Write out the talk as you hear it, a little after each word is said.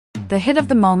The hit of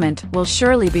the moment will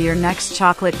surely be your next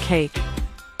chocolate cake.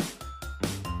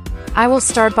 I will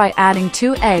start by adding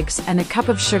 2 eggs and a cup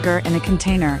of sugar in a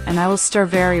container, and I will stir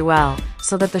very well,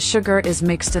 so that the sugar is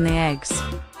mixed in the eggs.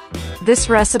 This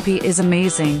recipe is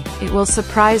amazing, it will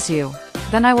surprise you.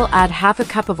 Then I will add half a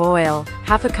cup of oil,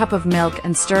 half a cup of milk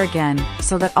and stir again,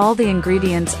 so that all the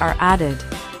ingredients are added.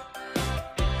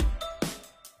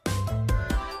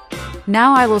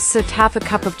 Now I will sift half a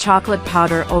cup of chocolate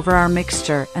powder over our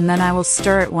mixture, and then I will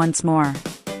stir it once more.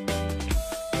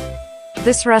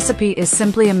 This recipe is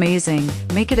simply amazing.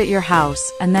 Make it at your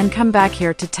house, and then come back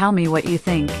here to tell me what you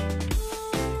think.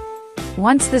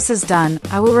 Once this is done,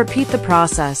 I will repeat the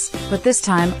process, but this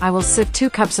time I will sift 2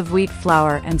 cups of wheat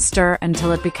flour and stir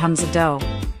until it becomes a dough.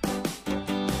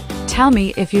 Tell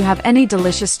me if you have any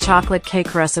delicious chocolate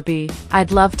cake recipe,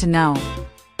 I'd love to know.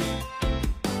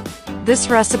 This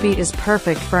recipe is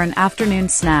perfect for an afternoon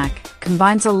snack,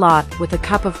 combines a lot with a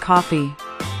cup of coffee.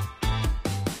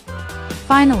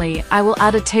 Finally, I will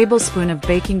add a tablespoon of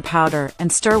baking powder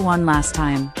and stir one last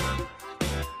time.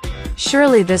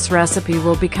 Surely this recipe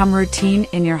will become routine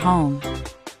in your home.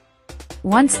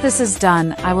 Once this is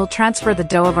done, I will transfer the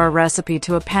dough of our recipe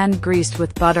to a pan greased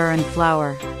with butter and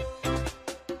flour.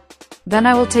 Then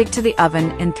I will take to the oven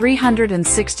in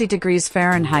 360 degrees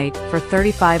Fahrenheit for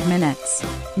 35 minutes.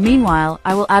 Meanwhile,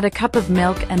 I will add a cup of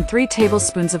milk and 3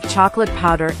 tablespoons of chocolate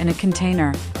powder in a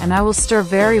container, and I will stir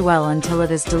very well until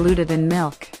it is diluted in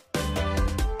milk.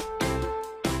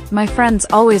 My friends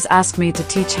always ask me to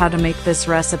teach how to make this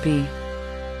recipe.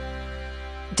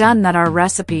 Done that, our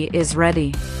recipe is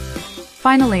ready.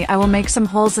 Finally, I will make some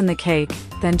holes in the cake,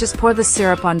 then just pour the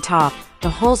syrup on top. The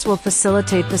holes will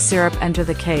facilitate the syrup enter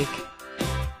the cake.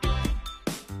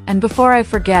 And before I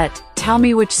forget, tell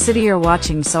me which city you're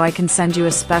watching so I can send you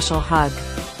a special hug.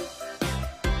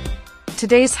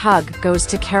 Today's hug goes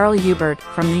to Carol Hubert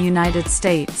from the United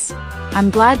States. I'm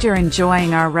glad you're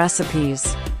enjoying our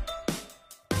recipes.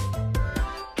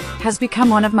 Has become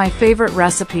one of my favorite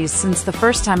recipes since the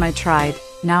first time I tried.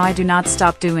 Now I do not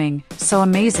stop doing, so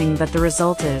amazing that the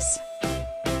result is.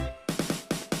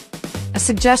 A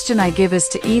suggestion I give is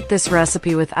to eat this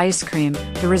recipe with ice cream.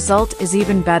 The result is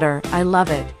even better, I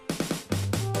love it.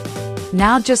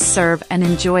 Now just serve and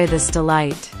enjoy this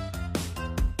delight.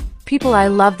 People, I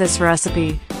love this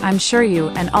recipe. I'm sure you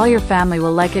and all your family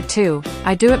will like it too.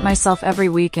 I do it myself every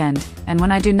weekend, and when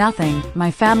I do nothing,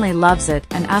 my family loves it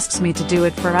and asks me to do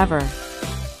it forever.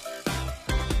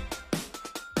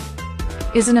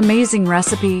 Is an amazing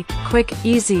recipe, quick,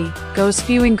 easy, goes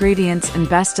few ingredients, and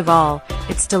best of all,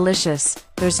 it's delicious.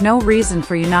 There's no reason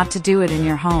for you not to do it in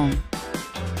your home.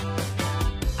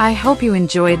 I hope you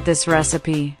enjoyed this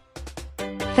recipe.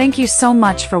 Thank you so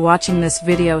much for watching this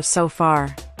video so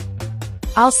far.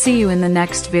 I'll see you in the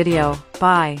next video.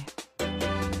 Bye.